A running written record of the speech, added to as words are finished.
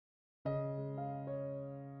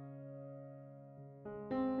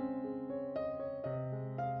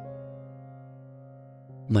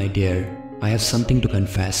My dear, I have something to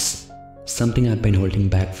confess, something I've been holding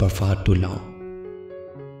back for far too long.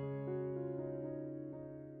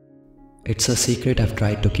 It's a secret I've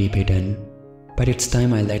tried to keep hidden, but it's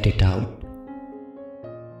time I let it out.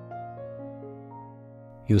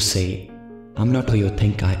 You say, I'm not who you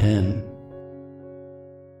think I am.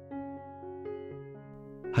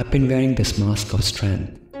 I've been wearing this mask of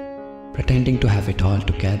strength, pretending to have it all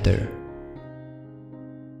together.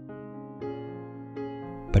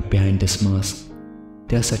 But behind this mask,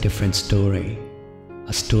 there's a different story,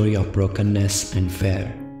 a story of brokenness and fear.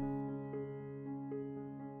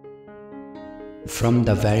 From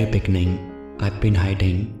the very beginning, I've been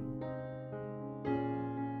hiding.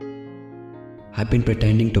 I've been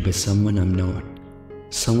pretending to be someone I'm not,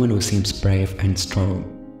 someone who seems brave and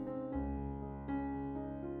strong.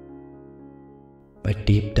 But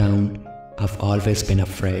deep down, I've always been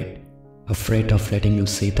afraid of letting you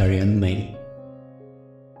see the real me.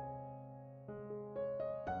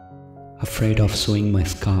 Afraid of showing my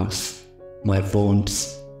scars, my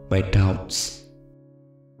wounds, my doubts.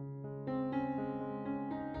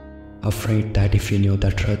 Afraid that if you knew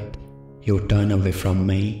the truth, you'd turn away from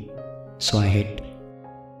me, so I hid.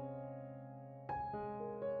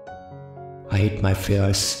 I hid my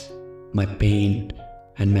fears, my pain,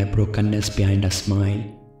 and my brokenness behind a smile,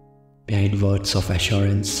 behind words of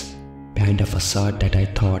assurance, behind a facade that I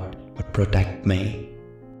thought would protect me.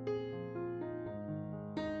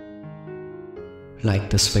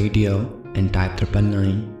 Like this video and type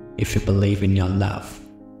 999 if you believe in your love.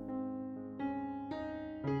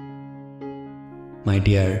 My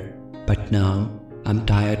dear, but now I'm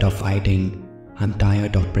tired of hiding, I'm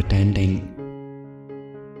tired of pretending.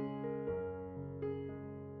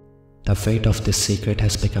 The weight of this secret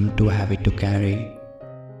has become too heavy to carry.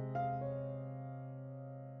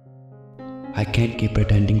 I can't keep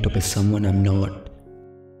pretending to be someone I'm not.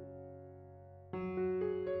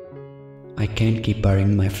 I can't keep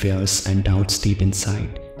burying my fears and doubts deep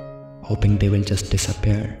inside, hoping they will just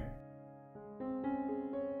disappear.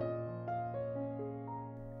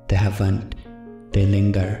 They haven't. They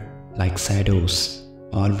linger like shadows,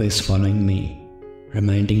 always following me,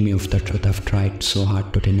 reminding me of the truth I've tried so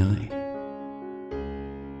hard to deny.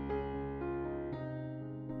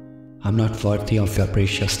 I'm not worthy of your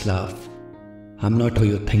precious love. I'm not who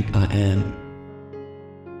you think I am.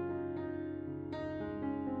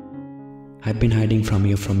 I've been hiding from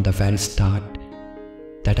you from the very start,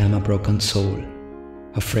 that I'm a broken soul,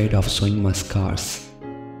 afraid of showing my scars.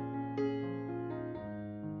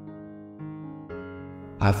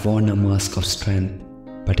 I've worn a mask of strength,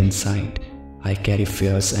 but inside, I carry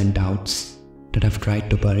fears and doubts that I've tried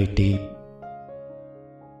to bury deep.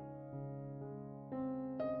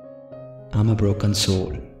 I'm a broken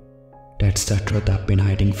soul. That's the truth I've been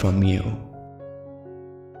hiding from you.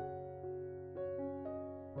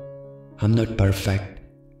 I'm not perfect.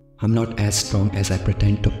 I'm not as strong as I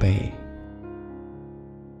pretend to be.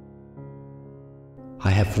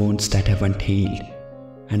 I have wounds that haven't healed,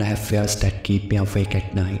 and I have fears that keep me awake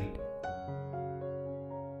at night.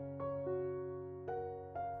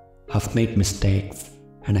 I've made mistakes,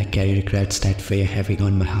 and I carry regrets that weigh heavy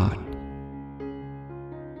on my heart.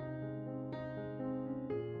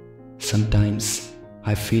 Sometimes,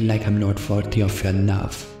 I feel like I'm not worthy of your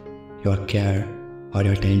love, your care, or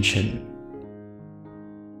your attention.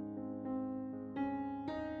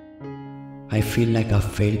 I feel like I've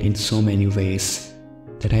failed in so many ways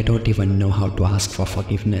that I don't even know how to ask for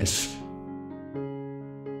forgiveness.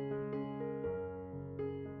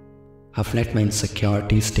 I've let my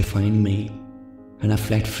insecurities define me, and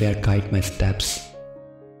I've let fear guide my steps.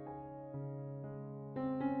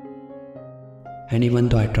 And even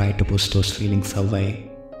though I try to push those feelings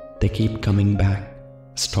away, they keep coming back,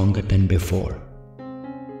 stronger than before.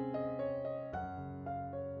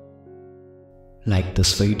 Like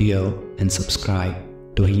this video and subscribe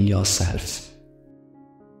to heal yourselves.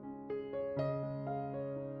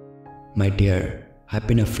 My dear, I've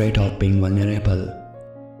been afraid of being vulnerable.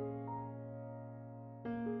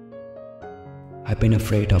 I've been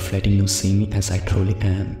afraid of letting you see me as I truly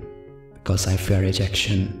am, because I fear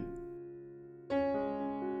rejection.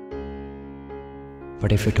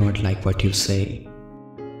 What if you don't like what you say?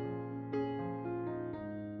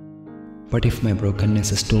 What if my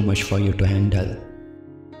brokenness is too much for you to handle?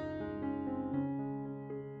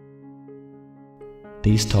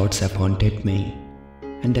 These thoughts have haunted me,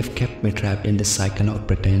 and they've kept me trapped in this cycle of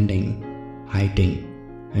pretending, hiding,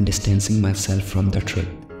 and distancing myself from the truth.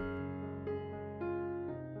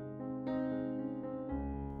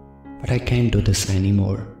 But I can't do this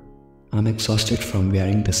anymore. I'm exhausted from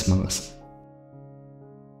wearing this mask.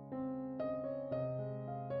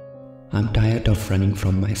 I'm tired of running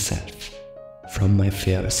from myself, from my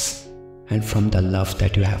fears, and from the love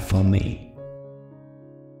that you have for me.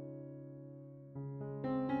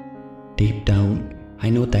 Deep down, I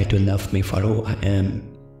know that you love me for who I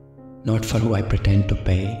am, not for who I pretend to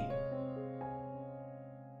be.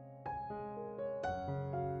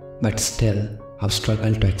 But still, I've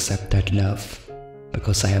struggled to accept that love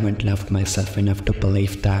because I haven't loved myself enough to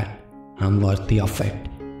believe that I'm worthy of it.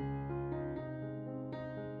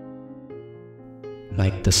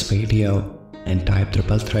 Like this video and type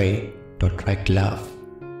 333 to track love.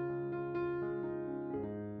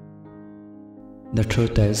 The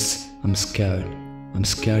truth is, I'm scared. I'm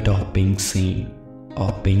scared of being seen,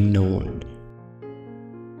 of being known.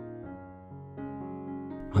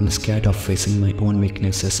 I'm scared of facing my own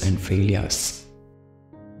weaknesses and failures.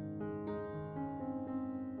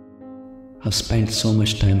 I've spent so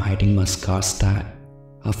much time hiding my scars that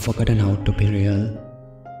I've forgotten how to be real.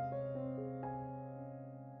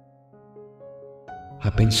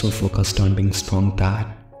 I've been so focused on being strong that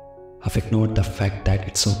I've ignored the fact that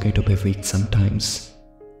it's okay to be weak sometimes.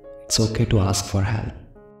 It's okay to ask for help.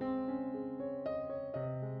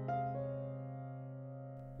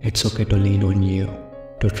 It's okay to lean on you,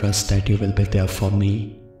 to trust that you will be there for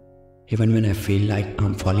me, even when I feel like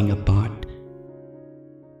I'm falling apart.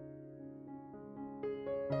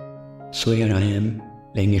 So here I am,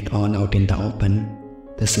 laying it all out in the open.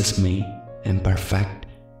 This is me, imperfect,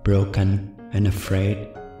 broken, and afraid.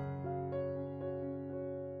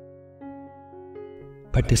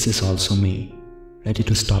 But this is also me, ready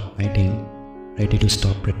to stop fighting, ready to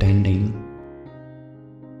stop pretending.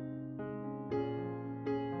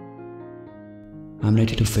 I'm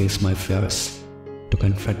ready to face my fears, to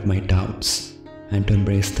confront my doubts, and to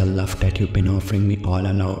embrace the love that you've been offering me all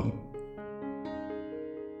along.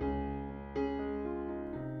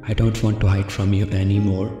 I don't want to hide from you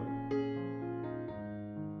anymore.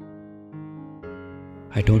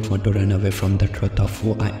 I don't want to run away from the truth of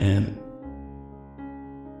who I am.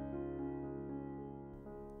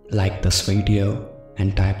 Like this video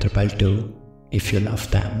and type 222 if you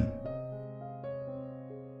love them.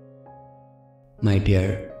 My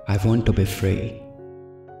dear, I want to be free.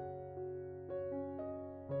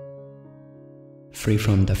 Free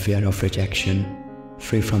from the fear of rejection,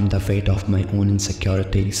 free from the weight of my own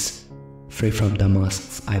insecurities, free from the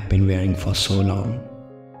masks I've been wearing for so long.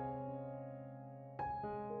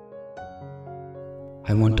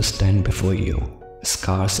 I want to stand before you,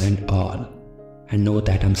 scars and all, and know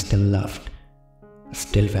that I'm still loved,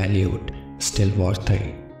 still valued, still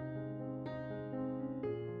worthy.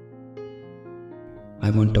 I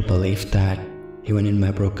want to believe that even in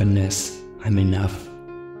my brokenness, I'm enough.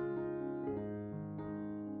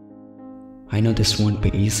 I know this won't be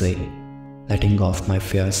easy. Letting go of my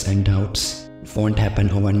fears and doubts won't happen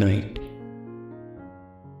overnight.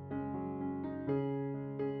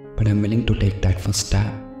 But I'm willing to take that first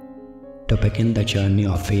step, to begin the journey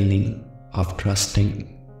of healing, of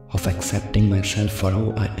trusting, of accepting myself for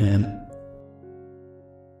who I am.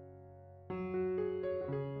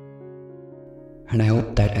 And I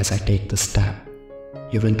hope that as I take the step,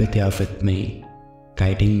 you will be there with me,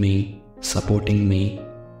 guiding me, supporting me,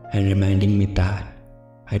 and reminding me that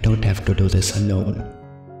I don't have to do this alone.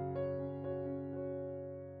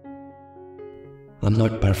 I'm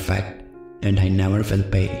not perfect, and I never will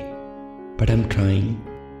be, but I'm trying.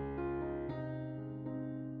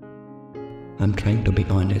 I'm trying to be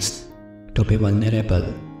honest, to be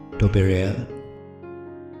vulnerable, to be real.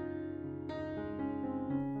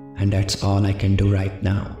 And that's all I can do right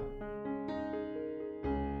now.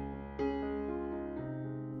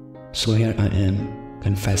 So here I am,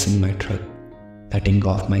 confessing my truth, letting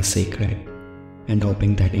go of my secret, and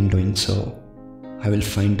hoping that in doing so, I will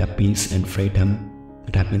find the peace and freedom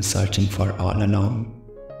that I've been searching for all along.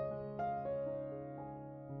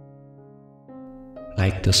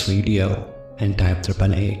 Like this video and type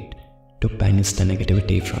 888 to banish the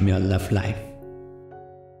negativity from your love life.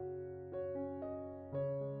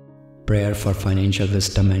 Prayer for financial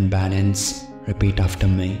wisdom and balance. Repeat after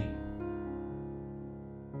me.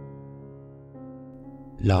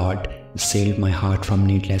 Lord, seal my heart from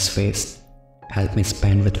needless waste. Help me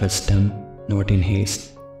spend with wisdom, not in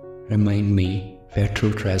haste. Remind me where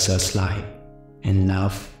true treasures lie, in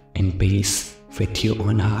love, in peace, with you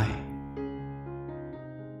on high.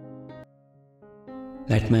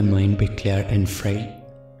 Let my mind be clear and free,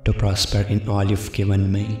 to prosper in all you've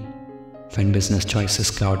given me. When business choices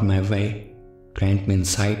cloud my way, grant me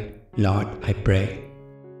insight, Lord, I pray.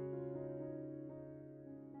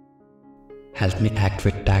 Help me act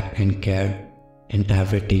with tact and care. In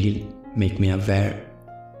every deal, make me aware.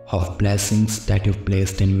 of blessings that you've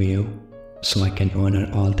placed in view, so I can honor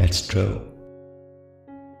all that's true.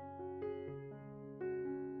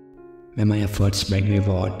 May my efforts bring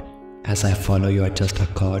reward as I follow your just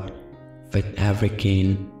accord. With every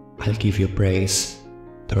gain, I'll give you praise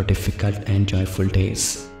through difficult and joyful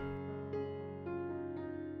days.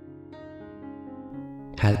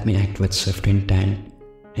 Help me act with swift intent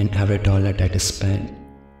in every dollar that is spent.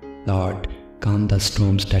 Lord, calm the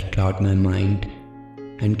storms that cloud my mind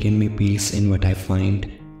and give me peace in what I find.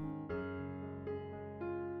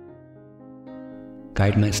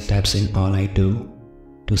 Guide my steps in all I do,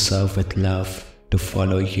 to serve with love, to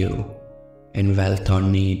follow you. In wealth or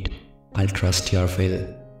need, I'll trust your will,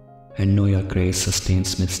 and know your grace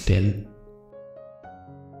sustains me still.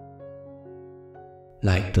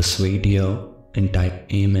 Like this video and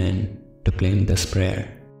type Amen to claim this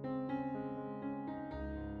prayer.